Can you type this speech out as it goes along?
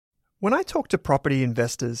When I talk to property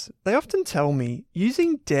investors, they often tell me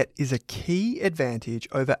using debt is a key advantage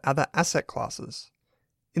over other asset classes.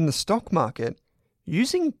 In the stock market,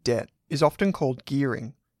 using debt is often called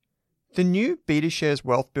gearing. The new BetaShares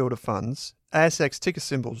Wealth Builder funds, ASX ticker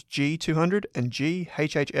symbols G200 and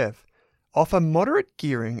GHHF, offer moderate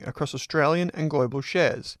gearing across Australian and global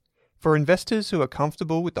shares for investors who are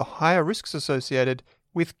comfortable with the higher risks associated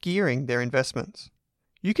with gearing their investments.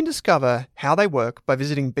 You can discover how they work by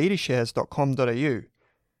visiting betashares.com.au.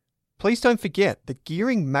 Please don't forget that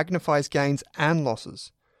gearing magnifies gains and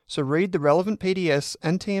losses, so read the relevant PDS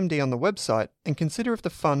and TMD on the website and consider if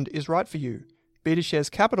the fund is right for you.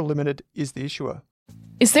 BetaShares Capital Limited is the issuer.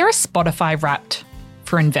 Is there a Spotify Wrapped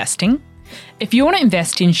for investing? If you want to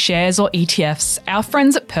invest in shares or ETFs, our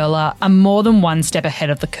friends at Pearler are more than one step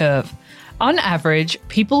ahead of the curve. On average,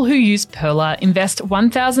 people who use Pearler invest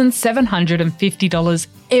 $1,750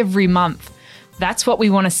 every month. That's what we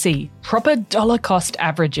want to see, proper dollar cost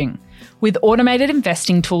averaging. With automated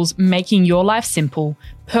investing tools making your life simple,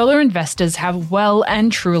 Pearler investors have well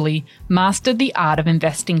and truly mastered the art of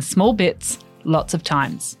investing small bits, lots of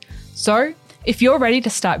times. So, if you're ready to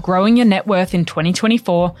start growing your net worth in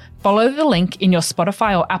 2024, follow the link in your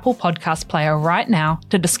Spotify or Apple Podcast player right now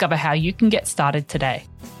to discover how you can get started today.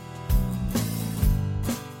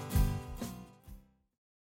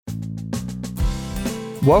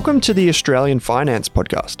 Welcome to the Australian Finance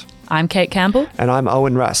Podcast. I'm Kate Campbell. And I'm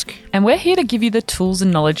Owen Rask. And we're here to give you the tools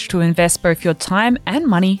and knowledge to invest both your time and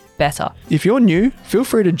money better. If you're new, feel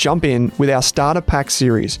free to jump in with our Starter Pack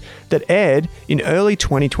series that aired in early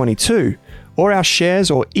 2022, or our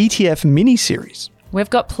shares or ETF mini-series.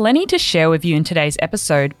 We've got plenty to share with you in today's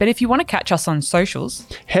episode, but if you want to catch us on socials,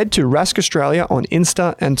 head to Rask Australia on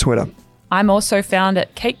Insta and Twitter. I'm also found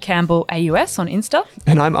at Kate Campbell AUS on Insta.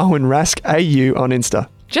 And I'm Owen Rask AU on Insta.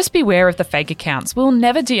 Just beware of the fake accounts. We'll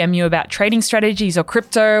never DM you about trading strategies or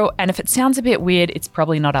crypto, and if it sounds a bit weird, it's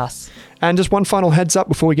probably not us. And just one final heads up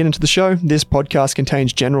before we get into the show, this podcast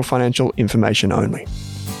contains general financial information only.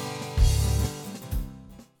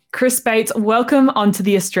 Chris Bates, welcome onto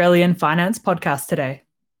the Australian Finance Podcast today.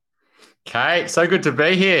 Kate, so good to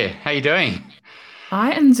be here. How you doing?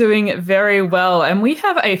 I am doing very well, and we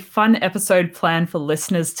have a fun episode planned for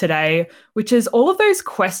listeners today, which is all of those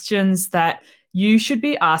questions that you should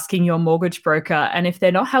be asking your mortgage broker. And if they're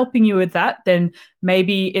not helping you with that, then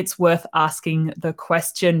maybe it's worth asking the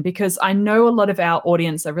question, because I know a lot of our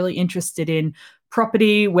audience are really interested in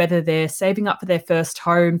property, whether they're saving up for their first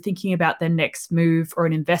home, thinking about their next move, or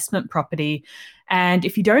an investment property. And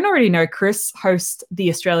if you don't already know, Chris hosts the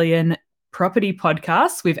Australian Property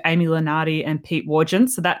Podcast with Amy Lenardi and Pete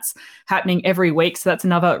Wargent. So that's happening every week. So that's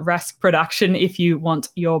another Rask production if you want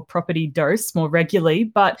your property dose more regularly.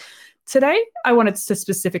 But today, I wanted to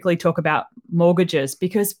specifically talk about mortgages,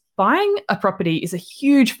 because buying a property is a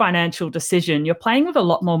huge financial decision. You're playing with a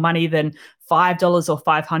lot more money than $5 or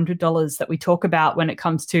 $500 that we talk about when it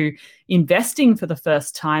comes to investing for the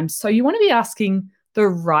first time. So you want to be asking the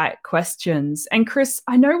right questions. And Chris,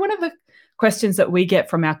 I know one of the questions that we get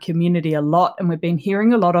from our community a lot, and we've been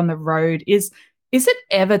hearing a lot on the road, is it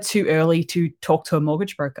ever too early to talk to a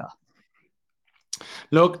mortgage broker?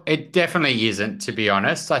 Look, it definitely isn't, to be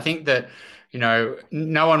honest. I think that, no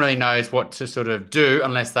one really knows what to sort of do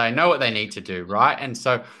unless they know what they need to do, right? And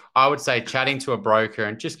so I would say chatting to a broker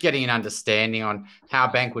and just getting an understanding on how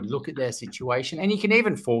a bank would look at their situation. And you can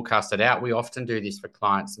even forecast it out. We often do this for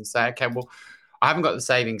clients and say, okay, well, I haven't got the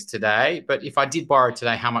savings today, but if I did borrow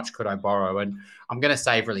today, how much could I borrow? And I'm going to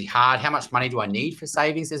save really hard. How much money do I need for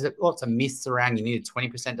savings? There's lots of myths around. You need a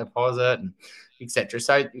 20% deposit and et cetera.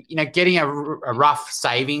 So, getting a rough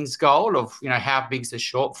savings goal of, how big's the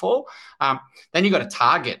shortfall, then you've got a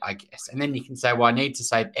target, I guess. And then you can say, well, I need to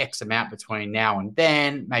save X amount between now and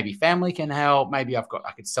then. Maybe family can help. Maybe I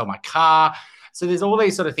could sell my car. So there's all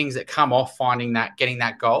these sort of things that come off getting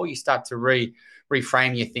that goal. You start to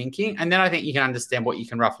reframe your thinking. And then I think you can understand what you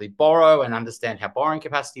can roughly borrow and understand how borrowing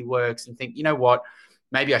capacity works and think, you know what,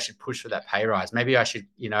 maybe I should push for that pay rise. Maybe I should,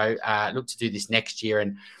 look to do this next year,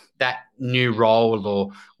 and that new role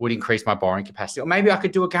or would increase my borrowing capacity. Or maybe I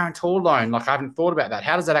could do a guarantor loan. Like, I haven't thought about that.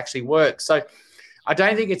 How does that actually work? So I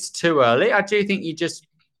don't think it's too early. I do think you just,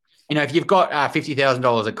 if you've got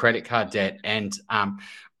 $50,000 of credit card debt, and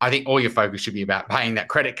I think all your focus should be about paying that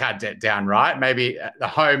credit card debt down, right? Maybe the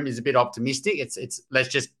home is a bit optimistic. It's let's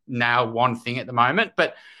just nail one thing at the moment.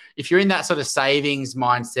 But if you're in that sort of savings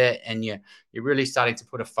mindset and you're really starting to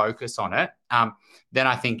put a focus on it, then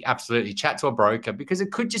I think absolutely chat to a broker, because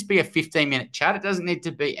it could just be a 15-minute chat. It doesn't need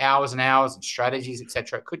to be hours and hours and strategies,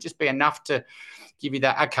 etc. It could just be enough to give you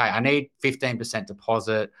that, okay, I need 15%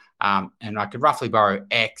 deposit, and I could roughly borrow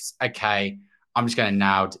X. Okay, I'm just going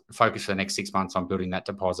to focus for the next 6 months on building that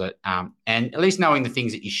deposit, and at least knowing the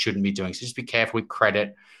things that you shouldn't be doing. So just be careful with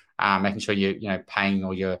credit, making sure you're paying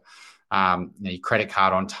all your your credit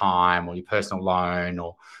card on time, or your personal loan,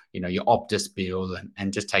 or your Optus bill,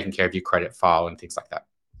 and just taking care of your credit file and things like that.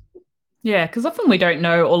 Yeah, because often we don't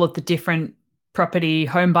know all of the different property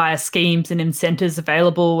home buyer schemes and incentives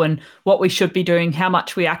available and what we should be doing, how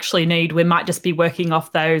much we actually need. We might just be working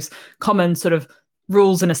off those common sort of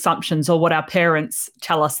rules and assumptions, or what our parents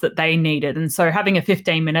tell us that they needed. And so having a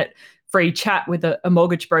 15-minute free chat with a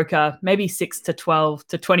mortgage broker, maybe 6 to 12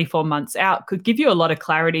 to 24 months out, could give you a lot of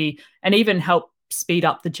clarity and even help speed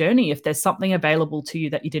up the journey if there's something available to you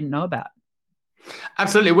that you didn't know about.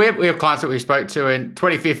 Absolutely. We have clients that we spoke to in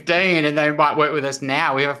 2015 and they might work with us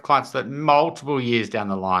now. We have clients that multiple years down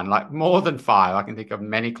the line, like more than 5. I can think of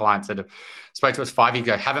many clients that have spoke to us 5 years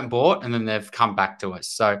ago, haven't bought, and then they've come back to us.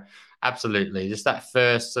 So absolutely, just that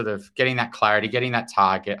first sort of getting that clarity, getting that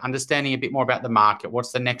target, understanding a bit more about the market,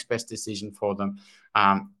 what's the next best decision for them.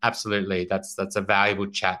 Absolutely, that's a valuable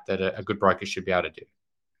chat that a good broker should be able to do.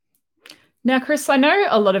 Now, Chris, I know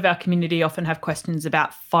a lot of our community often have questions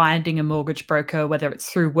about finding a mortgage broker, whether it's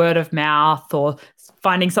through word of mouth or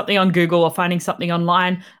finding something on Google or finding something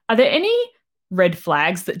online. Are there any red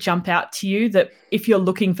flags that jump out to you that if you're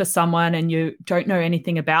looking for someone and you don't know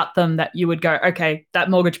anything about them, that you would go, okay, that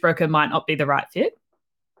mortgage broker might not be the right fit?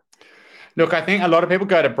 Look, I think a lot of people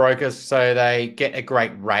go to brokers so they get a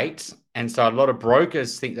great rate. And so a lot of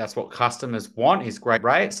brokers think that's what customers want, is great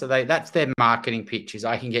rate. So that's their marketing pitch, is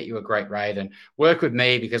I can get you a great rate and work with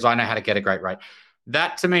me because I know how to get a great rate.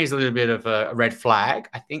 That to me is a little bit of a red flag.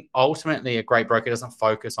 I think ultimately a great broker doesn't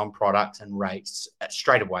focus on products and rates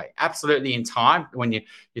straight away. Absolutely, in time, when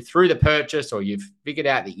you're through the purchase or you've figured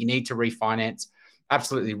out that you need to refinance,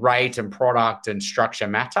 absolutely rate and product and structure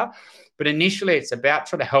matter. But initially, it's about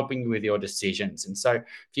sort of helping you with your decisions. And so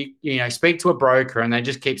if you speak to a broker and they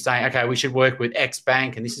just keep saying, okay, we should work with X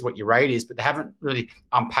bank and this is what your rate is, but they haven't really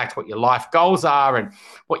unpacked what your life goals are and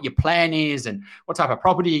what your plan is and what type of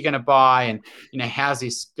property you're going to buy and, how's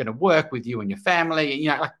this going to work with you and your family,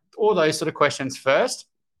 like all those sort of questions first.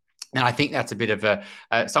 And I think that's a bit of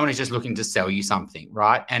someone who's just looking to sell you something,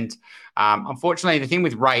 right? And unfortunately, the thing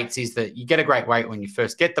with rates is that you get a great rate when you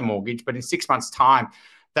first get the mortgage, but in 6 months' time,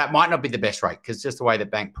 that might not be the best rate because just the way that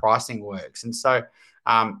bank pricing works. And so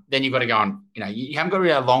then you've got to go on, you haven't got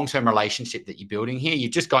really a long-term relationship that you're building here.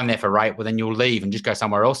 You've just gone there for rate. Well, then you'll leave and just go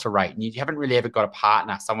somewhere else for rate. And you haven't really ever got a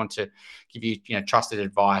partner, someone to give you, trusted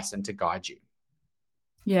advice and to guide you.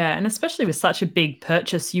 Yeah, and especially with such a big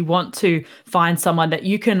purchase, you want to find someone that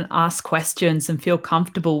you can ask questions and feel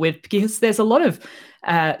comfortable with, because there's a lot of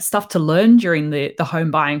stuff to learn during the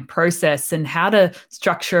home buying process and how to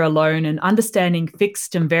structure a loan and understanding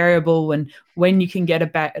fixed and variable and when you can get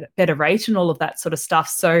a better rate and all of that sort of stuff.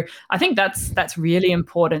 So I think that's really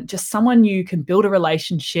important. Just someone you can build a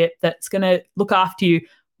relationship that's going to look after you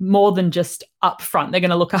more than just upfront. They're going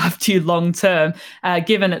to look after you long term,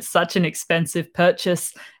 given it's such an expensive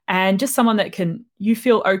purchase, and just someone that you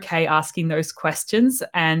feel okay asking those questions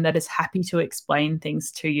and that is happy to explain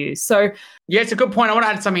things to you. So yeah, it's a good point. I want to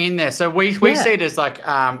add something in there. So we see it as like,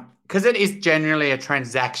 because it is generally a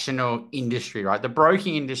transactional industry, right? The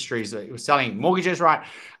broking industry is selling mortgages, right?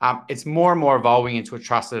 It's more and more evolving into a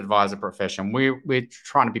trusted advisor profession. We're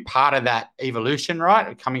trying to be part of that evolution,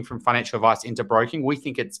 right? Coming from financial advice into broking, we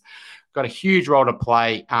think it's got a huge role to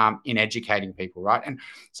play in educating people, right? And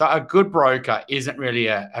so a good broker isn't really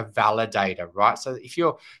a validator, right? So if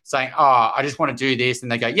you're saying, oh, I just want to do this,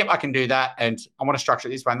 and they go, yep, I can do that, and I want to structure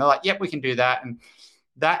it this way, and they're like, yep, we can do that, and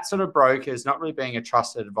that sort of broker is not really being a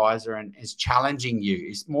trusted advisor and is challenging you.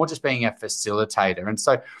 It's more just being a facilitator. And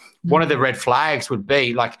so one of the red flags would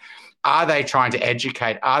be like, are they trying to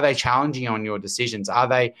educate? Are they challenging on your decisions? Are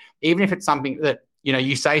they, even if it's something that,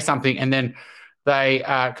 you say something and then they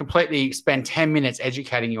completely spend 10 minutes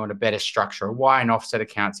educating you on a better structure or why an offset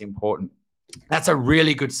account's important, that's a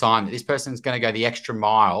really good sign that this person's going to go the extra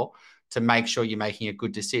mile to make sure you're making a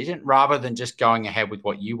good decision rather than just going ahead with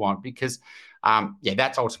what you want, because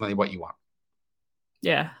that's ultimately what you want.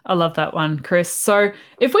 Yeah, I love that one, Chris. So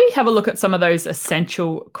if we have a look at some of those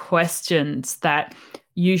essential questions that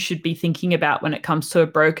you should be thinking about when it comes to a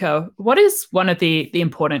broker, what is one of the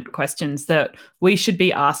important questions that we should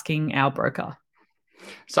be asking our broker?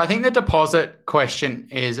 So I think the deposit question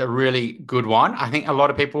is a really good one. I think a lot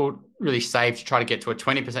of people really save to try to get to a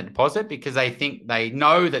 20% deposit because they think they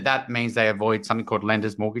know that means they avoid something called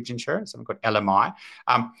lender's mortgage insurance, something called LMI.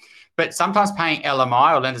 But sometimes paying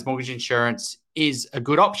LMI or lender's mortgage insurance is a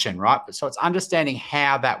good option, right? So it's understanding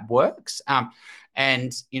how that works.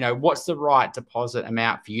 And, what's the right deposit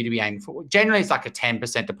amount for you to be aiming for? Generally, it's like a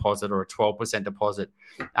 10% deposit or a 12% deposit,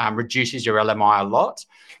 reduces your LMI a lot.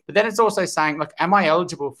 But then it's also saying, look, am I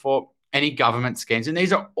eligible for any government schemes? And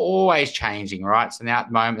these are always changing, right? So now at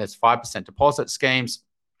the moment, there's 5% deposit schemes,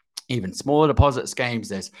 even smaller deposit schemes.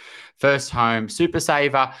 There's First Home Super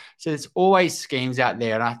Saver. So there's always schemes out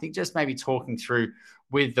there. And I think just maybe talking through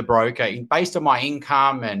with the broker based on my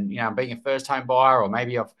income and, being a first home buyer, or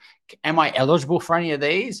maybe am I eligible for any of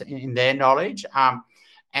these in their knowledge?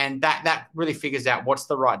 And that really figures out what's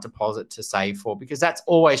the right deposit to save for, because that's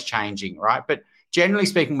always changing, right? But generally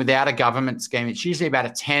speaking, without a government scheme, it's usually about a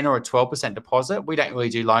 10 or a 12% deposit. We don't really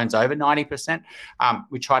do loans over 90%.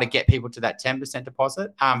 We try to get people to that 10%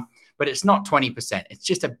 deposit, but it's not 20%. It's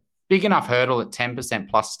just a big enough hurdle at 10%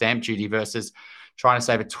 plus stamp duty versus trying to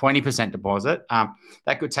save a 20% deposit.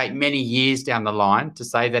 That could take many years down the line to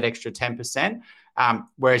save that extra 10%.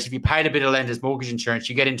 Whereas if you paid a bit of lender's mortgage insurance,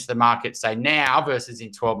 you get into the market, say now versus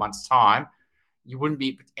in 12 months' time, you wouldn't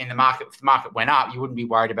be in the market. If the market went up, you wouldn't be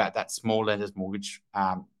worried about that small lender's mortgage,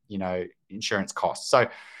 insurance cost. So,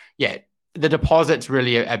 yeah, the deposit's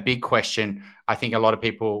really a big question. I think a lot of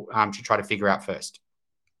people should try to figure out first.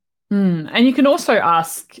 And you can also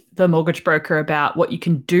ask the mortgage broker about what you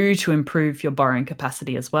can do to improve your borrowing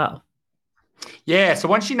capacity as well. Yeah. So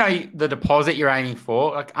once you know the deposit you're aiming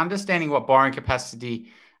for, like understanding what borrowing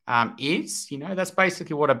capacity is, that's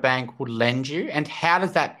basically what a bank would lend you. And how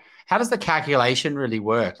does the calculation really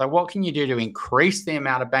work? Like, what can you do to increase the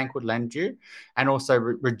amount a bank would lend you and also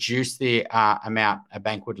reduce the amount a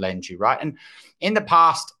bank would lend you, right? And in the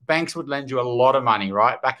past, banks would lend you a lot of money,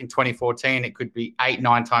 right? Back in 2014, it could be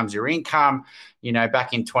 8-9 times your income.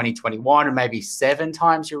 Back in 2021, maybe 7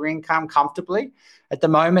 times your income comfortably. At the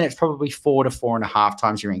moment, it's probably 4 to 4.5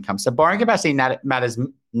 times your income. So borrowing capacity matters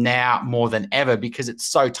now more than ever because it's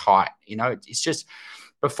so tight. It's just,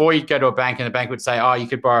 before you go to a bank and the bank would say, oh, you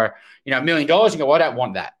could borrow, $1 million. You go, well, I don't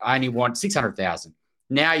want that. I only want 600,000.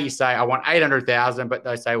 Now you say, I want 800,000, but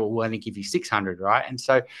they say, well, we'll only give you 600, right? And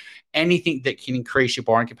so anything that can increase your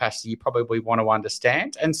borrowing capacity, you probably want to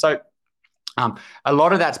understand. And so a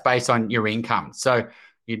lot of that's based on your income. So,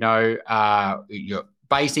 your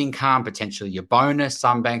base income, potentially your bonus.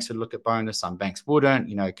 Some banks would look at bonus, some banks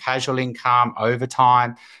wouldn't, casual income,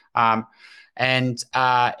 overtime. And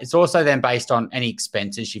it's also then based on any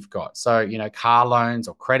expenses you've got. So, car loans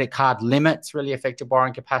or credit card limits really affect your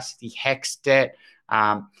borrowing capacity, HECS debt.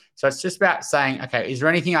 So it's just about saying, okay, is there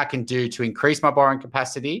anything I can do to increase my borrowing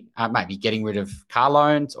capacity? Maybe getting rid of car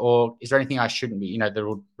loans, or is there anything I shouldn't be, that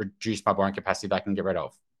will reduce my borrowing capacity that I can get rid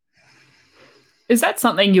of? Is that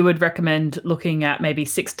something you would recommend looking at maybe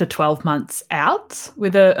 6 to 12 months out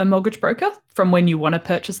with a mortgage broker from when you want to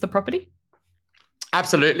purchase the property?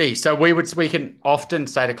 Absolutely. So we can often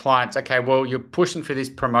say to clients, okay, well, you're pushing for this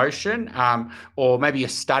promotion, or maybe you're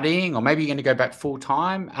studying, or maybe you're going to go back full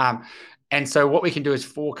time. And so what we can do is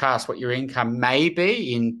forecast what your income may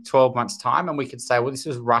be in 12 months' time. And we could say, well, this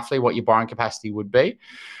is roughly what your borrowing capacity would be.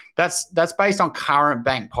 That's based on current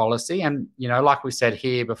bank policy. And, like we said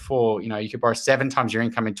here before, you could borrow 7 times your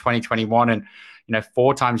income in 2021 and,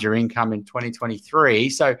 4 times your income in 2023.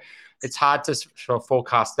 So it's hard to sort of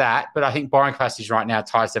forecast that. But I think borrowing capacity is right now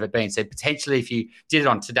tightest ever been. So potentially if you did it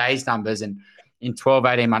on today's numbers and in 12,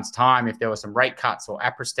 18 months' time, if there were some rate cuts or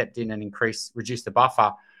APRA stepped in and reduced the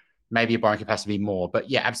buffer, maybe your borrowing capacity would be more. But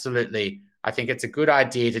yeah, absolutely. I think it's a good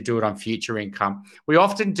idea to do it on future income. We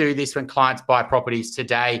often do this when clients buy properties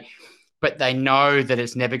today, but they know that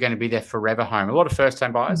it's never going to be their forever home. A lot of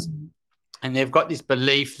first-time buyers, and they've got this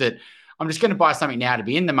belief that I'm just going to buy something now to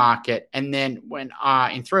be in the market, and then when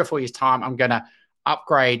in 3 or 4 years' time, I'm going to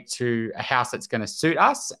upgrade to a house that's going to suit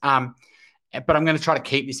us, but I'm going to try to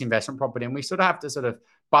keep this investment property. And we sort of have to sort of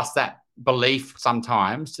bust that belief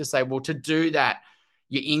sometimes to say, well, to do that,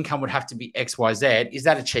 your income would have to be X, Y, Z. Is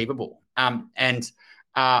that achievable?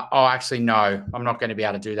 Actually, no, I'm not going to be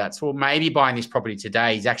able to do that. So maybe buying this property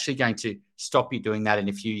today is actually going to stop you doing that in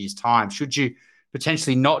a few years' time. Should you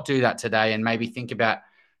potentially not do that today and maybe think about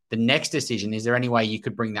the next decision? Is there any way you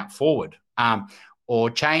could bring that forward or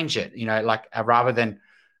change it? Rather than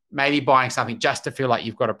maybe buying something just to feel like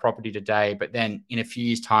you've got a property today, but then in a few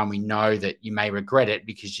years' time, we know that you may regret it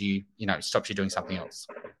because it stops you doing something else.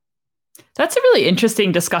 That's a really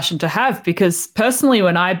interesting discussion to have, because personally,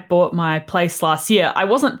 when I bought my place last year, I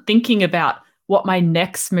wasn't thinking about what my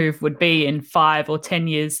next move would be in 5 or 10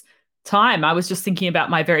 years time. I was just thinking about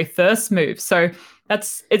my very first move. So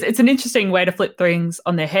it's an interesting way to flip things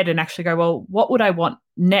on their head and actually go, well, what would I want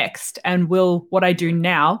next? And will what I do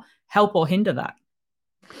now help or hinder that?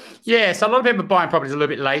 Yeah, so a lot of people are buying properties a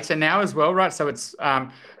little bit later now as well, right? So it's so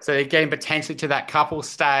they're getting potentially to that couple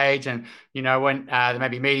stage, and when they may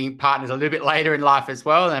be meeting partners a little bit later in life as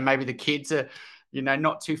well, and maybe the kids are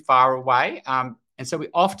not too far away. And so we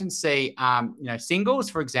often see singles,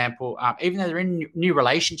 for example, even though they're in new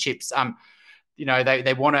relationships,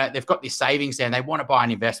 they've got this savings there and they want to buy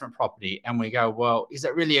an investment property, and we go, well, is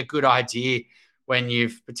it really a good idea when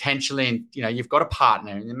you've potentially you've got a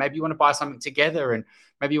partner, and then maybe you want to buy something together, and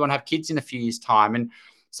maybe you want to have kids in a few years' time. And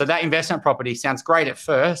so that investment property sounds great at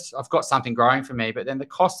first. I've got something growing for me, but then the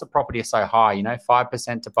costs of property are so high,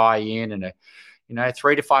 5% to buy in and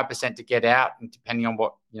 3 to 5% to get out, and depending on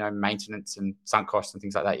what, maintenance and sunk costs and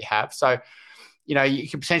things like that you have. So, you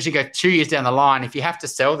could potentially go 2 years down the line. If you have to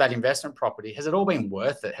sell that investment property, has it all been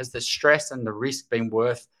worth it? Has the stress and the risk been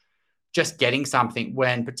worth just getting something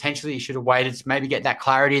when potentially you should have waited to maybe get that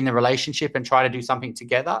clarity in the relationship and try to do something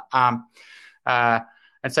together?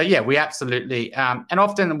 And so, yeah, we absolutely, and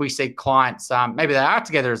often we see clients, maybe they are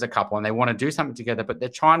together as a couple and they want to do something together, but they're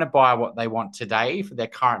trying to buy what they want today for their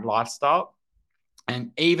current lifestyle.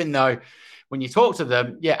 And even though when you talk to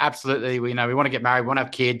them, yeah, absolutely, we want to get married, we want to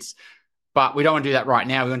have kids, but we don't want to do that right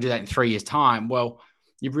now. We want to do that in 3 years' time. Well,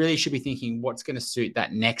 you really should be thinking what's going to suit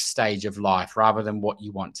that next stage of life rather than what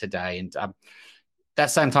you want today. And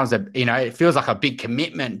that's sometimes, it feels like a big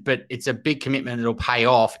commitment, but it's a big commitment that'll pay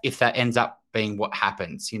off if that ends up being what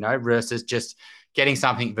happens, versus just getting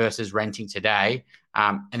something versus renting today.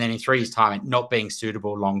 And then in 3 years' time, it not being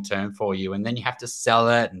suitable long-term for you. And then you have to sell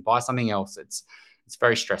it and buy something else. It's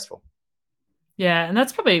very stressful. Yeah, and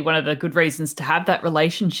that's probably one of the good reasons to have that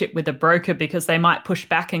relationship with a broker, because they might push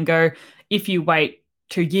back and go, if you wait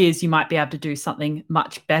 2 years, you might be able to do something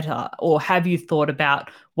much better. Or have you thought about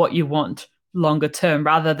what you want longer term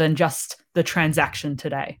rather than just the transaction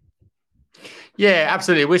today? Yeah,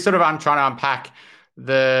 absolutely. We're sort of trying to unpack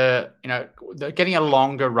the getting a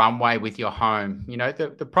longer runway with your home.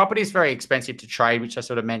 The property is very expensive to trade, which I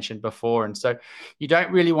sort of mentioned before. And so you don't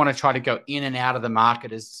really want to try to go in and out of the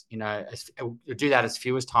market as do that as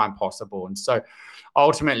few as time possible. And so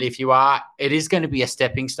ultimately, it is going to be a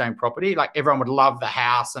stepping stone property. Like, everyone would love the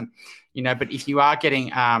house, and, but if you are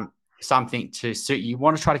getting something to suit you, you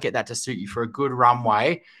want to try to get that to suit you for a good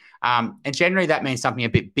runway. And generally that means something a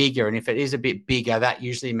bit bigger. And if it is a bit bigger, that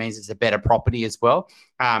usually means it's a better property as well,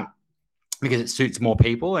 because it suits more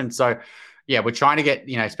people. And so, yeah, we're trying to get,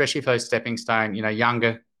 especially for those stepping stone,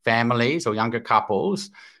 younger families or younger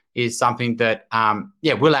couples, is something that,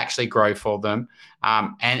 will actually grow for them.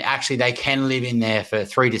 And actually they can live in there for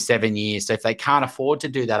 3 to 7 years. So if they can't afford to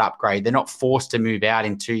do that upgrade, they're not forced to move out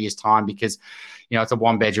in 2 years' time because, it's a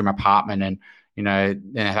 1-bedroom apartment and,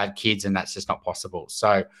 then they've had kids and that's just not possible.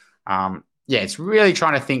 So, it's really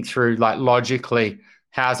trying to think through, like, logically,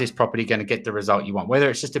 how's this property going to get the result you want, whether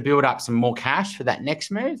it's just to build up some more cash for that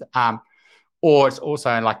next move, or it's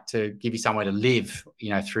also like to give you somewhere to live,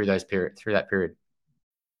 through that period.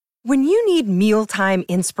 When you need mealtime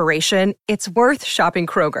inspiration, it's worth shopping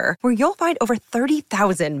Kroger, where you'll find over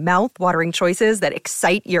 30,000 mouth-watering choices that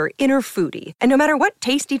excite your inner foodie. And no matter what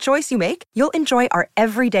tasty choice you make, you'll enjoy our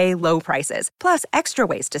everyday low prices, plus extra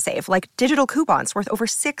ways to save, like digital coupons worth over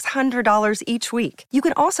 $600 each week. You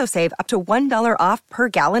can also save up to $1 off per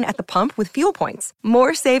gallon at the pump with fuel points.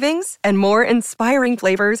 More savings and more inspiring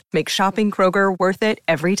flavors make shopping Kroger worth it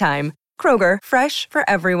every time. Kroger, fresh for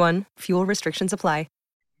everyone. Fuel restrictions apply.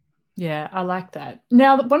 Yeah, I like that.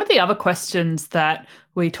 Now, one of the other questions that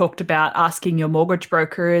we talked about asking your mortgage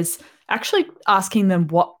broker is actually asking them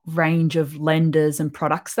what range of lenders and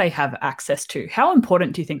products they have access to. How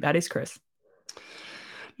important do you think that is, Chris?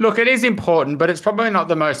 Look, it is important, but it's probably not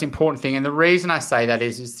the most important thing. And the reason I say that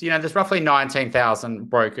is there's roughly 19,000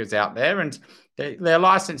 brokers out there, and they're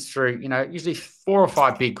licensed through, usually 4 or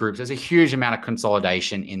 5 big groups. There's a huge amount of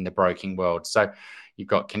consolidation in the broking world. So you've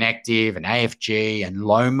got Connective and AFG and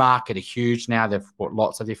Loan Market are huge now. They've bought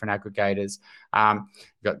lots of different aggregators.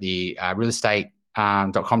 You've got the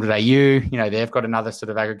realestate.com.au. They've got another sort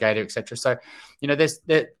of aggregator, etc. So,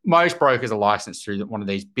 most brokers are licensed through one of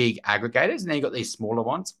these big aggregators, and then you've got these smaller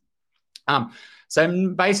ones.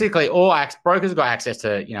 So basically, all brokers have got access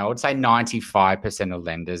to, I would say 95% of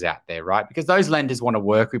lenders out there, right? Because those lenders want to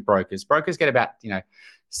work with brokers. Brokers get about,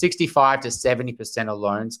 65 to 70% of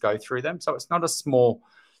loans go through them. So it's not like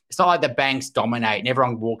the banks dominate and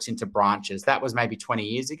everyone walks into branches. That was maybe 20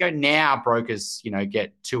 years ago. Now brokers,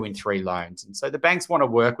 get 2 in 3 loans. And so the banks want to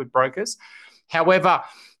work with brokers. However,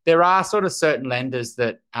 there are sort of certain lenders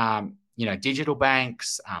that, digital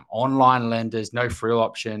banks, online lenders, no frill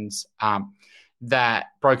options, that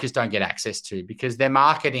brokers don't get access to because their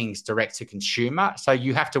marketing is direct to consumer. So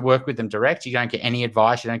you have to work with them direct. You don't get any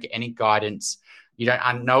advice. You don't get any guidance. You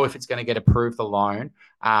don't know if it's going to get approved, the loan.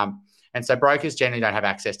 And so brokers generally don't have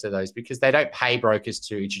access to those because they don't pay brokers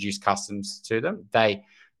to introduce customers to them. They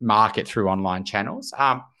market through online channels.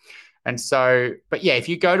 But if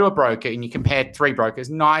you go to a broker and you compare three brokers,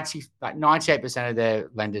 98% of their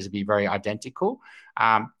lenders will be very identical.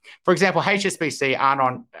 For example, HSBC aren't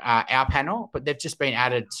on our panel, but they've just been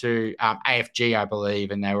added to AFG, I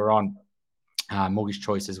believe, and they were on Mortgage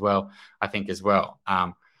Choice as well, I think as well.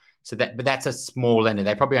 But that's a small lender.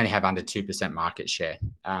 They probably only have under 2% market share.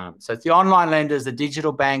 So it's the online lenders, the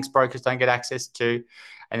digital banks, brokers don't get access to,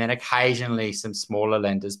 and then occasionally some smaller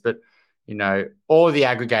lenders. But all the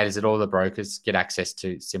aggregators at all the brokers get access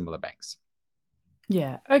to similar banks.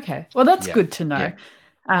 Yeah. Okay. Well, that's good to know.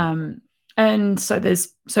 Yeah. And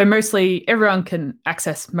so mostly everyone can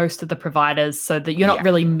access most of the providers so that you're not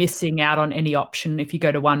really missing out on any option if you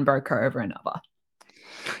go to one broker over another.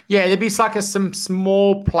 Yeah, there'd be some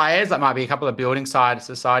small players, that might be a couple of building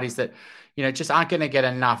societies that, just aren't going to get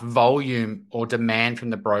enough volume or demand from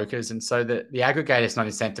the brokers. And so the aggregator is not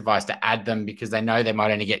incentivized to add them because they know they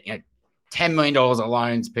might only get, $10 million of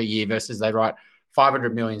loans per year versus they write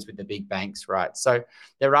 500 millions with the big banks, right? So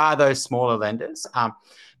there are those smaller lenders.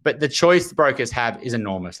 But the choice the brokers have is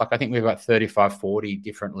enormous. Like I think we've got 35, 40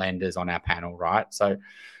 different lenders on our panel, right? So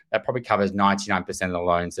that probably covers 99% of the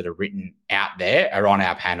loans that are written out there are on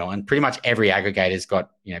our panel. And pretty much every aggregator's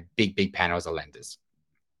got, big panels of lenders.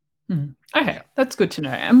 Okay, that's good to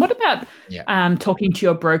know. And what about talking to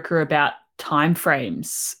your broker about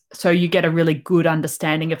timeframes so you get a really good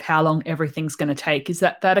understanding of how long everything's going to take? Is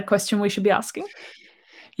that a question we should be asking?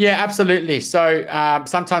 Yeah, absolutely. So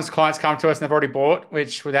sometimes clients come to us and they've already bought,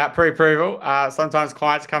 which without pre-approval. Sometimes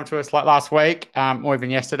clients come to us like last week or even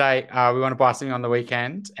yesterday. We want to buy something on the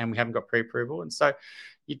weekend and we haven't got pre-approval. And so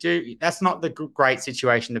that's not the great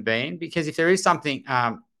situation to be in because if there is something,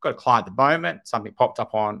 got a client at the moment, something popped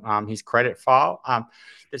up on his credit file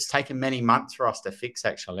that's taken many months for us to fix,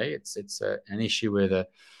 actually. It's an issue with an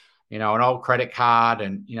old credit card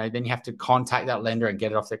and, then you have to contact that lender and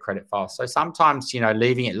get it off their credit file. So sometimes,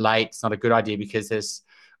 leaving it late is not a good idea because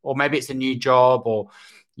or maybe it's a new job or,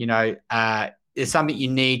 there's something you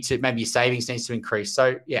need to, maybe your savings needs to increase.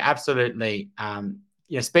 So yeah, absolutely.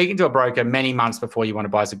 Speaking to a broker many months before you want to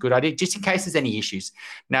buy is a good idea, just in case there's any issues.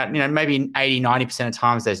 Now, maybe 80, 90% of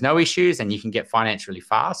times there's no issues and you can get financed really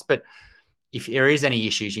fast. But if there is any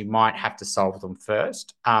issues, you might have to solve them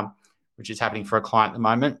first, which is happening for a client at the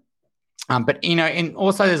moment. And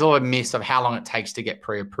also there's all a myth of how long it takes to get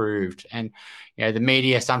pre-approved. And, the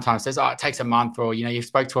media sometimes says, it takes a month or, you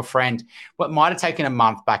spoke to a friend. Well, it might have taken a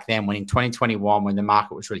month back then when in 2021, when the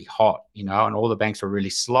market was really hot, and all the banks were really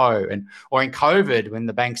slow or in COVID when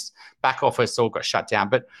the banks back office all got shut down.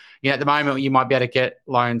 But, at the moment you might be able to get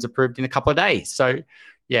loans approved in a couple of days. So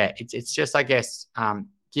yeah, it's just, I guess,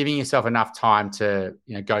 giving yourself enough time to,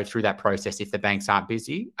 go through that process if the banks are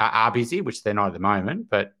busy, which they're not at the moment,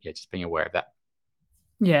 but yeah, just being aware of that.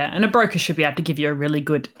 Yeah, and a broker should be able to give you a really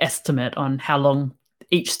good estimate on how long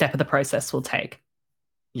each step of the process will take.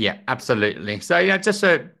 Yeah, absolutely. So, just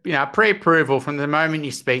a pre-approval from the moment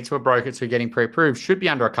you speak to a broker to getting pre-approved should be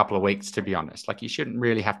under a couple of weeks, to be honest. Like you shouldn't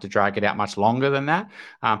really have to drag it out much longer than that.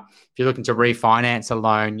 If you're looking to refinance a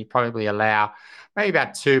loan, you probably allow maybe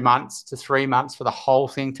about 2 months to 3 months for the whole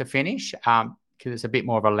thing to finish because it's a bit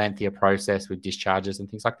more of a lengthier process with discharges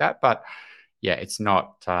and things like that. But yeah, it's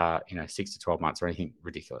not 6 to 12 months or anything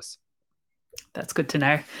ridiculous. That's good to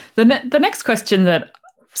know. The next question that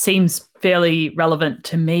seems fairly relevant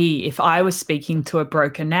to me if I was speaking to a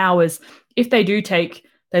broker now is if they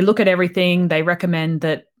look at everything, they recommend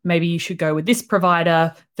that maybe you should go with this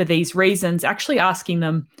provider for these reasons, actually asking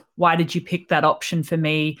them, why did you pick that option for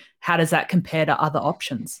me? How does that compare to other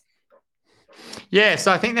options? Yeah,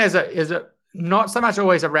 so I think there's a not so much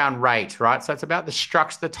always around rate, right? So it's about the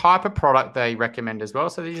structure, the type of product they recommend as well.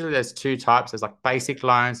 So usually there's two types. There's like basic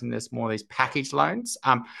loans and there's more of these package loans.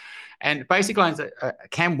 And basic loans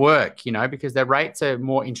can work, because their rates are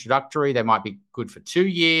more introductory. They might be good for 2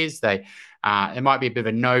 years. There might be a bit of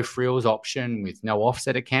a no frills option with no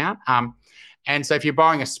offset account. And so if you're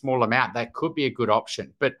borrowing a small amount, that could be a good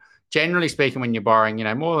option. But generally speaking, when you're borrowing,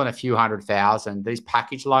 more than a few $100,000, these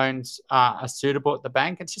package loans are suitable at the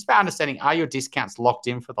bank. It's just about understanding, are your discounts locked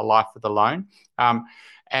in for the life of the loan?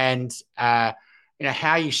 And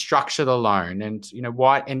how you structure the loan and,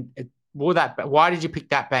 why did you pick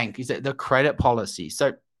that bank? Is it the credit policy?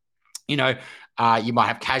 So, You might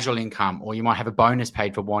have casual income, or you might have a bonus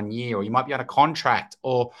paid for 1 year, or you might be on a contract,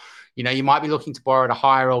 or, you might be looking to borrow at a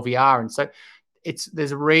higher LVR. And so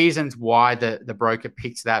there's reasons why the broker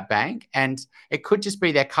picks that bank, and it could just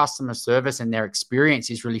be their customer service and their experience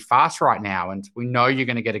is really fast right now. And we know you're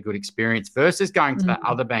going to get a good experience versus going to that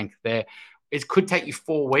other bank there. It could take you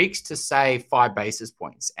 4 weeks to save 5 basis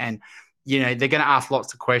points. And, they're going to ask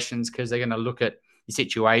lots of questions because they're going to look at your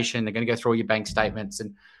situation. They're going to go through all your bank statements.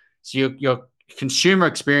 And so your consumer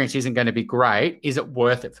experience isn't going to be great. Is it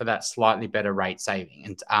worth it for that slightly better rate saving?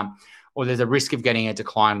 And, or there's a risk of getting a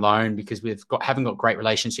declined loan because haven't got great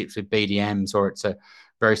relationships with BDMs, or it's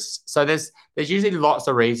so there's usually lots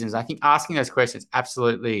of reasons. I think asking those questions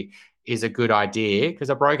absolutely is a good idea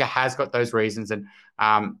because a broker has got those reasons. And,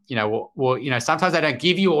 sometimes they don't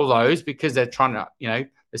give you all those because they're trying to,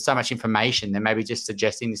 there's so much information. They're maybe just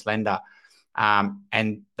suggesting this lender,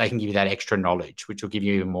 and they can give you that extra knowledge, which will give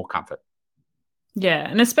you even more comfort. Yeah.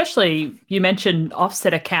 And especially you mentioned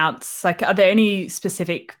offset accounts. Like, are there any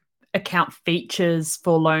specific account features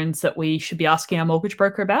for loans that we should be asking our mortgage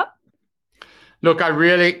broker about? Look, I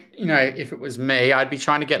really, if it was me, I'd be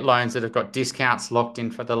trying to get loans that have got discounts locked in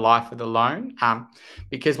for the life of the loan.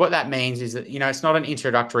 Because what that means is that, it's not an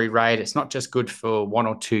introductory rate. It's not just good for 1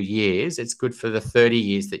 or 2 years. It's good for the 30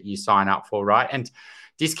 years that you sign up for, right? And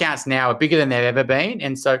discounts now are bigger than they've ever been.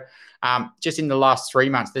 And so just in the last 3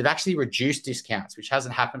 months, they've actually reduced discounts, which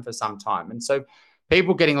hasn't happened for some time. And so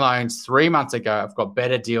people getting loans 3 months ago have got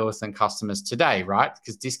better deals than customers today, right?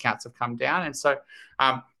 Because discounts have come down. And so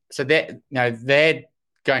they're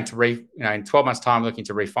going to in 12 months' time looking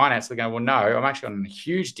to refinance. They're going, well, no, I'm actually on a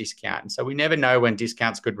huge discount. And so we never know when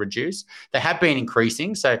discounts could reduce. They have been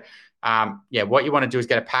increasing. So what you want to do is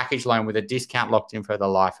get a package loan with a discount locked in for the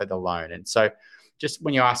life of the loan. And so just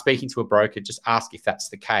when you are speaking to a broker, just ask if that's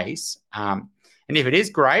the case. And if it is,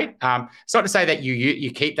 great. It's not to say that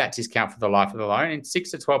you keep that discount for the life of the loan. In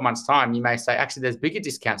 6 to 12 months' time, you may say, actually, there's bigger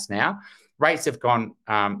discounts now. Rates have gone,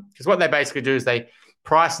 because what they basically do is they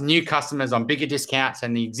price new customers on bigger discounts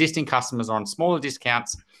and the existing customers on smaller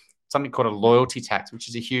discounts, something called a loyalty tax, which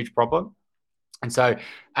is a huge problem. And so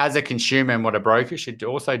as a consumer, and what a broker should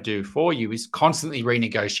also do for you is constantly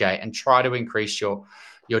renegotiate and try to increase your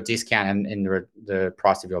discount and the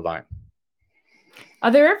price of your loan. Are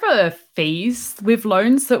there ever fees with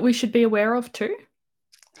loans that we should be aware of too?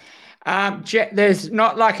 There's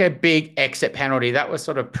not like a big exit penalty. That was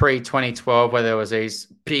sort of pre-2012 where there was these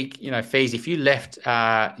big, fees. If you left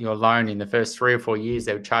your loan in the first 3 or 4 years,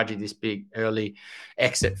 they would charge you this big early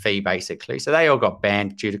exit fee, basically. So they all got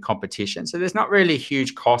banned due to competition. So there's not really a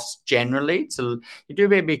huge cost generally. So you do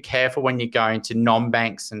be careful when you're going to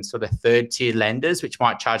non-banks and sort of third-tier lenders, which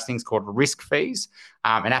might charge things called risk fees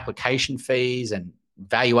and application fees and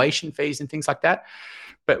valuation fees and things like that.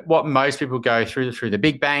 But what most people go through the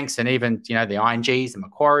big banks and even, the INGs and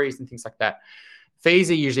Macquaries and things like that, fees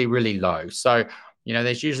are usually really low. So,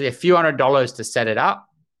 there's usually a few $100s to set it up,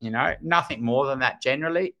 nothing more than that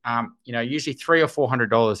generally, usually $300 or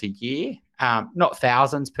 $400 a year, not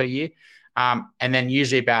thousands per year. And then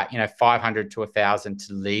usually about, $500 to $1,000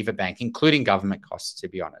 to leave a bank, including government costs, to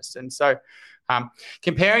be honest. And so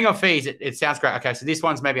comparing your fees, it sounds great. Okay, so this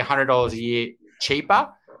one's maybe $100 a year cheaper.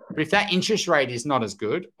 But if that interest rate is not as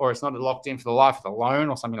good, or it's not locked in for the life of the loan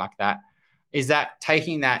or something like that, is that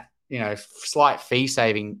taking that, slight fee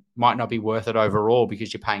saving might not be worth it overall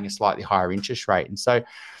because you're paying a slightly higher interest rate. And so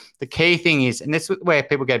the key thing is, and this is where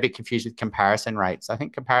people get a bit confused with comparison rates. I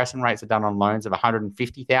think comparison rates are done on loans of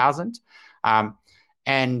 $150,000.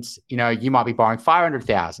 And, you might be borrowing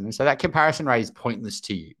 $500,000. And so that comparison rate is pointless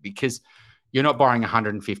to you because you're not borrowing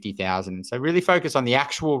 $150,000. And so really focus on the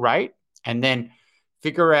actual rate and then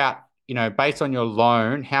figure out, based on your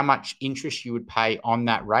loan, how much interest you would pay on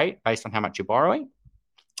that rate based on how much you're borrowing,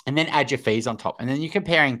 and then add your fees on top. And then you're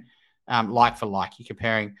comparing like for like. You're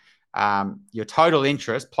comparing your total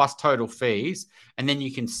interest plus total fees, and then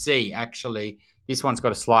you can see actually this one's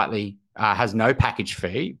got a slightly, has no package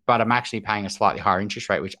fee, but I'm actually paying a slightly higher interest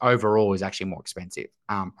rate, which overall is actually more expensive.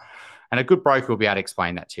 And a good broker will be able to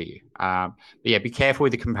explain that to you. But yeah, be careful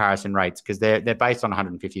with the comparison rates because they're based on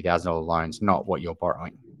 $150,000 loans, not what you're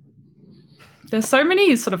borrowing. There's so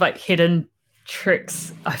many sort of like hidden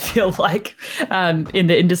tricks, I feel like, in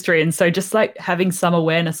the industry. And so just like having some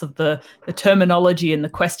awareness of the terminology and the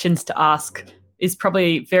questions to ask is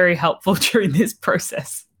probably very helpful during this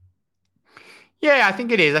process. Yeah, I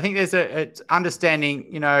think it is. I think there's it's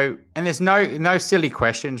understanding, and there's no silly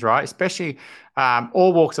questions, right? Especially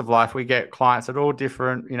all walks of life. We get clients at all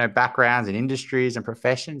different, backgrounds and industries and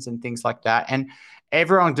professions and things like that. And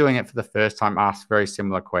everyone doing it for the first time asks very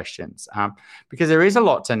similar questions, because there is a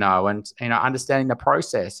lot to know, and understanding the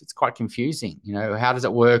process, it's quite confusing. How does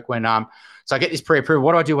it work when so I get this pre-approved?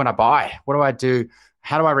 What do I do when I buy? What do I do?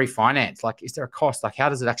 How do I refinance? Like, is there a cost? Like, how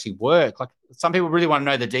does it actually work? Like, some people really want to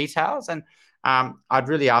know the details, and I'd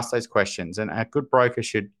really ask those questions. And a good broker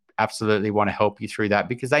should absolutely want to help you through that,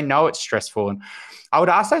 because they know it's stressful. And I would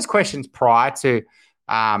ask those questions prior to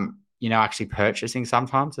actually purchasing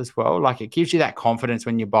sometimes as well. Like, it gives you that confidence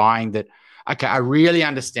when you're buying that, okay, I really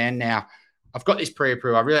understand now. I've got this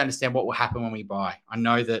pre-approved. I really understand what will happen when we buy. I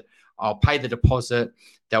know that I'll pay the deposit.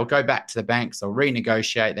 They'll go back to the banks. They'll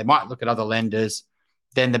renegotiate. They might look at other lenders.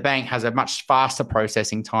 Then the bank has a much faster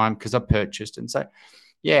processing time because I've purchased. And so,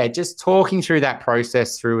 yeah, just talking through that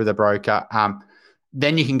process through with a broker,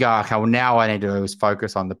 then you can go, okay, well, now all I need to do is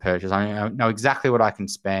focus on the purchase. I know exactly what I can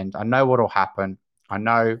spend. I know what will happen. I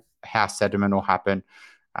know how settlement will happen.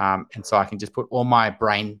 And so I can just put all my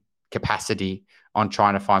brain capacity on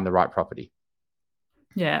trying to find the right property.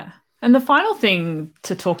 Yeah. And the final thing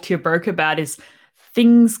to talk to your broker about is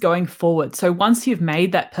things going forward. So once you've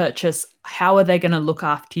made that purchase, how are they going to look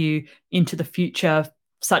after you into the future?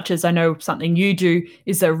 Such as, I know something you do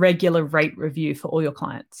is a regular rate review for all your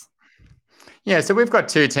clients. Yeah, so we've got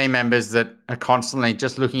 2 team members that are constantly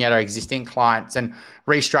just looking at our existing clients and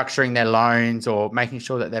restructuring their loans or making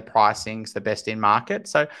sure that their pricing's the best in market.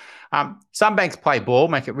 So some banks play ball,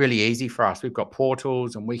 make it really easy for us. We've got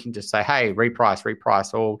portals and we can just say, hey,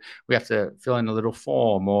 reprice, or we have to fill in a little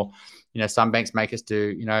form, or some banks make us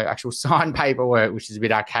do actual signed paperwork, which is a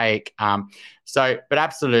bit archaic. But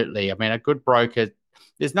absolutely, I mean, a good broker,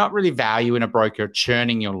 there's not really value in a broker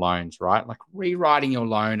churning your loans, right? Like rewriting your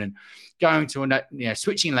loan and going to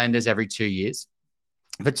switching lenders every 2 years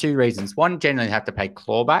for 2 reasons. One, generally have to pay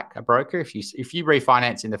clawback, a broker. If you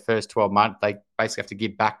refinance in the first 12 months, they basically have to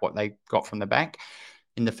give back what they got from the bank.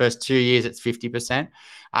 In the first 2 years, it's 50%.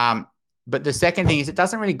 But the second thing is it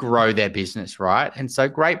doesn't really grow their business, right? And so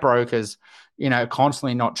great brokers,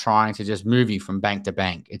 constantly not trying to just move you from bank to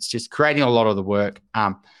bank. It's just creating a lot of the work.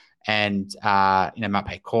 And might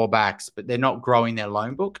pay callbacks, but they're not growing their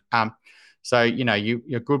loan book. So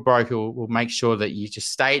your good broker will make sure that you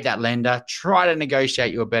just stay at that lender, try to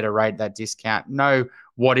negotiate you a better rate, that discount, know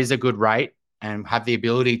what is a good rate, and have the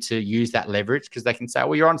ability to use that leverage, because they can say,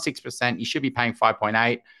 well, you're on 6%, you should be paying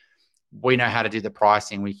 5.8. We know how to do the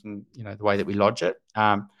pricing. We can, the way that we lodge it.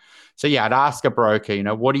 So yeah, I'd ask a broker,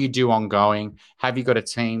 what do you do ongoing? Have you got a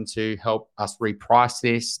team to help us reprice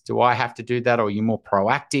this? Do I have to do that, or are you more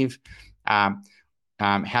proactive?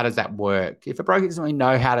 How does that work? If a broker doesn't really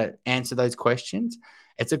know how to answer those questions,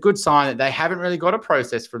 it's a good sign that they haven't really got a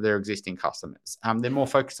process for their existing customers. They're more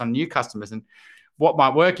focused on new customers. And what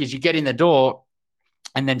might work is you get in the door,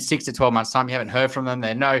 and then 6 to 12 months time, you haven't heard from them.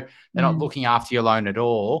 They're not looking after your loan at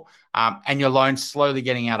all. And your loan's slowly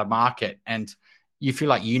getting out of market, and you feel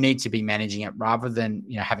like you need to be managing it rather than,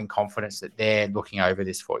 having confidence that they're looking over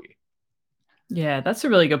this for you. Yeah, that's a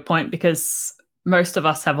really good point, because most of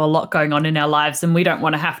us have a lot going on in our lives, and we don't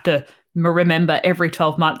want to have to remember every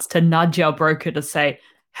 12 months to nudge our broker to say,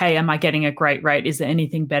 hey, am I getting a great rate? Is there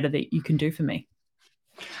anything better that you can do for me?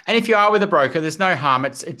 And if you are with a broker, there's no harm.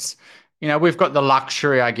 It's we've got the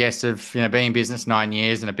luxury, I guess, of, being in business 9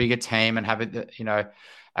 years and a bigger team and having,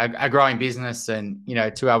 a growing business, and,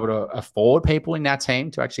 to be able to afford people in our team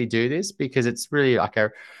to actually do this, because it's really like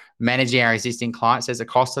managing our existing clients. There's a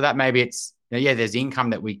cost to that. Maybe it's, there's income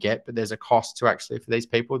that we get, but there's a cost to actually, for these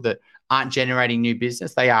people that aren't generating new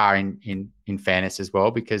business. They are in fairness as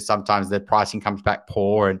well, because sometimes the pricing comes back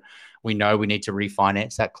poor and we know we need to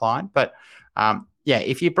refinance that client. But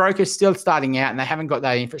if your broker's still starting out and they haven't got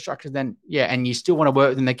that infrastructure, then and you still want to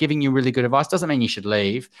work with them, they're giving you really good advice, doesn't mean you should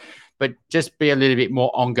leave, but just be a little bit more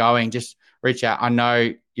ongoing. Just reach out. I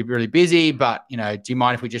know you're really busy, but, do you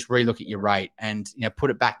mind if we just relook at your rate and, put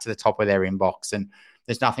it back to the top of their inbox? And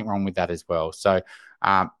there's nothing wrong with that as well. So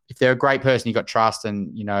if they're a great person, you've got trust,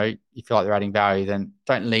 and, you feel like they're adding value, then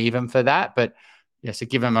don't leave them for that. But so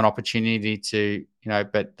give them an opportunity to,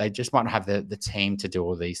 but they just might not have the team to do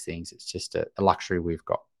all these things. It's just a luxury we've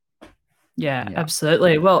got. Yeah,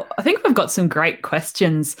 absolutely. Well, I think we've got some great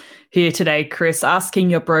questions here today, Chris, asking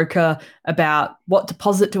your broker about what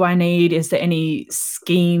deposit do I need? Is there any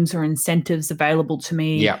schemes or incentives available to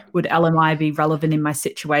me? Yeah. Would LMI be relevant in my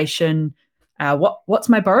situation? What's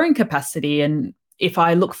my borrowing capacity? And if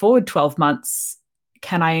I look forward 12 months,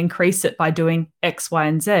 can I increase it by doing X, Y,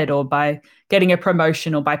 and Z, or by getting a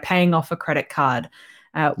promotion, or by paying off a credit card?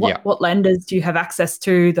 What lenders do you have access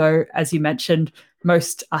to? Though, as you mentioned,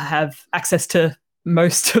 most have access to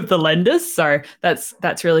most of the lenders. So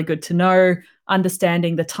that's really good to know.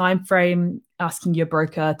 Understanding the time frame asking your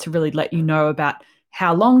broker to really let you know about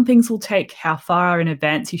how long things will take, how far in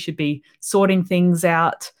advance you should be sorting things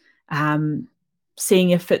out,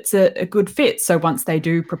 seeing if it's a good fit. So once they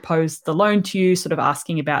do propose the loan to you, sort of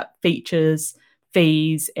asking about features,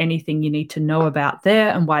 fees, anything you need to know about there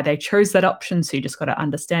and why they chose that option. So you just got an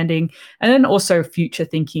understanding. And then also future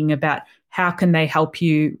thinking about how can they help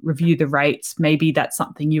you review the rates. Maybe that's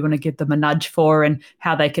something you want to give them a nudge for and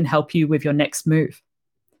how they can help you with your next move.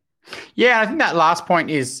 Yeah, I think that last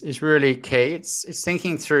point is really key. It's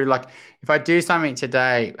thinking through, like, if I do something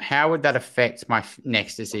today, how would that affect my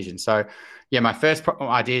next decision? So yeah, my first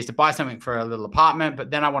idea is to buy something for a little apartment,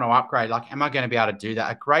 but then I want to upgrade. Like, am I going to be able to do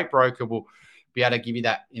that? A great broker will be able to give you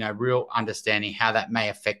that, real understanding how that may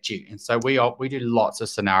affect you. And so we do lots of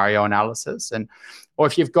scenario analysis, or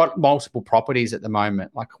if you've got multiple properties at the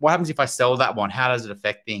moment, like what happens if I sell that one? How does it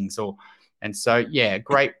affect things? And so yeah,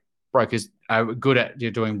 great brokers are good at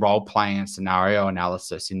doing role playing and scenario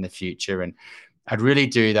analysis in the future. And I'd really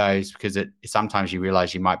do those because sometimes you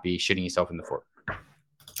realize you might be shooting yourself in the foot.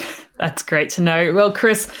 That's great to know. Well,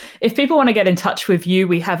 Chris, if people want to get in touch with you,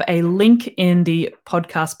 we have a link in the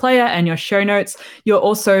podcast player and your show notes. You're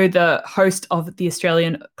also the host of the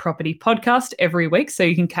Australian Property Podcast every week, so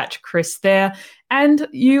you can catch Chris there. And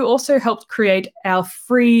you also helped create our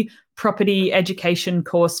free property education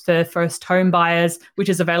course for first home buyers, which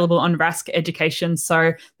is available on Rask Education.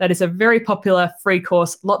 So that is a very popular free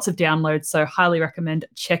course, lots of downloads. So highly recommend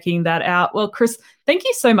checking that out. Well, Chris, thank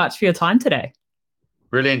you so much for your time today.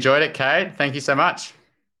 Really enjoyed it, Kate. Thank you so much.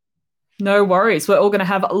 No worries. We're all going to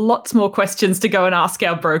have lots more questions to go and ask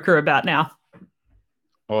our broker about now.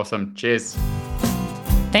 Awesome. Cheers.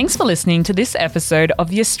 Thanks for listening to this episode of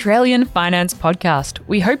the Australian Finance Podcast.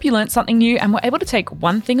 We hope you learnt something new and were able to take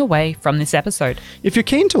one thing away from this episode. If you're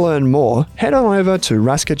keen to learn more, head on over to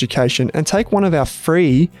Rask Education and take one of our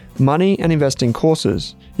free money and investing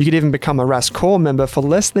courses. You could even become a Rask Core member for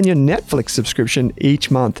less than your Netflix subscription each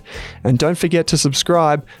month. And don't forget to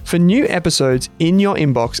subscribe for new episodes in your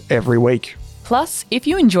inbox every week. Plus, if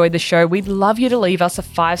you enjoyed the show, we'd love you to leave us a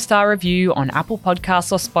 5-star review on Apple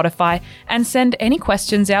Podcasts or Spotify and send any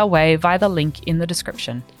questions our way via the link in the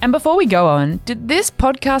description. And before we go on, did this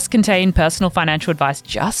podcast contain personal financial advice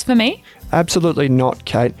just for me? Absolutely not,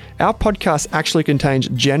 Kate. Our podcast actually contains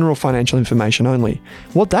general financial information only.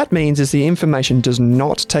 What that means is the information does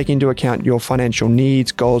not take into account your financial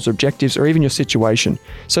needs, goals, objectives, or even your situation.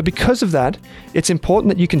 So because of that, it's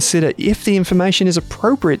important that you consider if the information is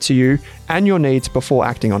appropriate to you and your needs before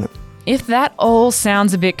acting on it. If that all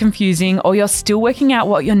sounds a bit confusing or you're still working out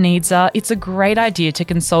what your needs are, it's a great idea to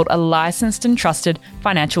consult a licensed and trusted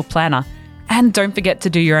financial planner. And don't forget to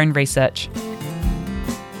do your own research.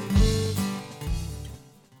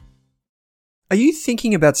 Are you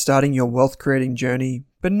thinking about starting your wealth creating journey,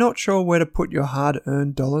 but not sure where to put your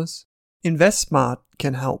hard-earned dollars? InvestSmart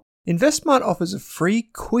can help. InvestSmart offers a free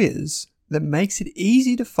quiz that makes it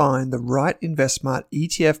easy to find the right InvestSmart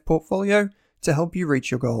ETF portfolio to help you reach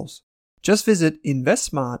your goals. Just visit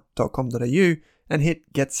investsmart.com.au and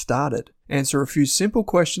hit Get Started. Answer a few simple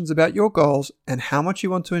questions about your goals and how much you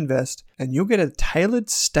want to invest, and you'll get a tailored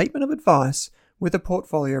statement of advice with a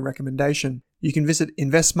portfolio recommendation. You can visit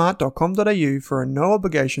investsmart.com.au for a no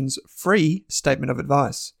obligations free statement of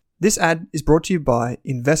advice. This ad is brought to you by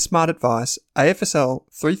InvestSmart Advice, AFSL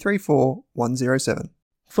 334107.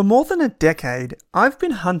 For more than a decade, I've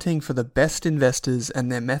been hunting for the best investors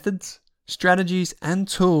and their methods, strategies, and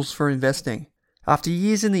tools for investing. After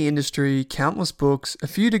years in the industry, countless books, a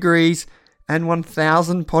few degrees, and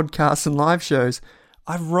 1,000 podcasts and live shows,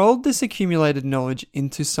 I've rolled this accumulated knowledge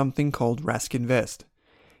into something called Rask Invest.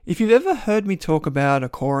 If you've ever heard me talk about a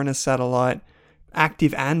core and a satellite,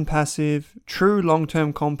 active and passive, true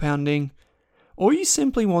long-term compounding, or you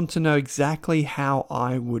simply want to know exactly how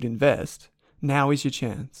I would invest, now is your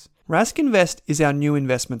chance. Rask Invest is our new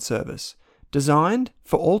investment service, designed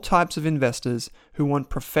for all types of investors who want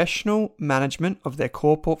professional management of their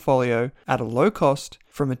core portfolio at a low cost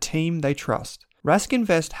from a team they trust. Rask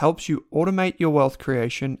Invest helps you automate your wealth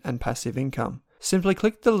creation and passive income. Simply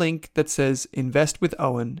click the link that says Invest with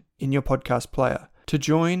Owen in your podcast player to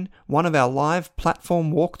join one of our live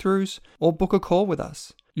platform walkthroughs or book a call with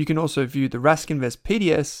us. You can also view the Rask Invest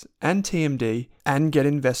PDS and TMD and get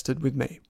invested with me.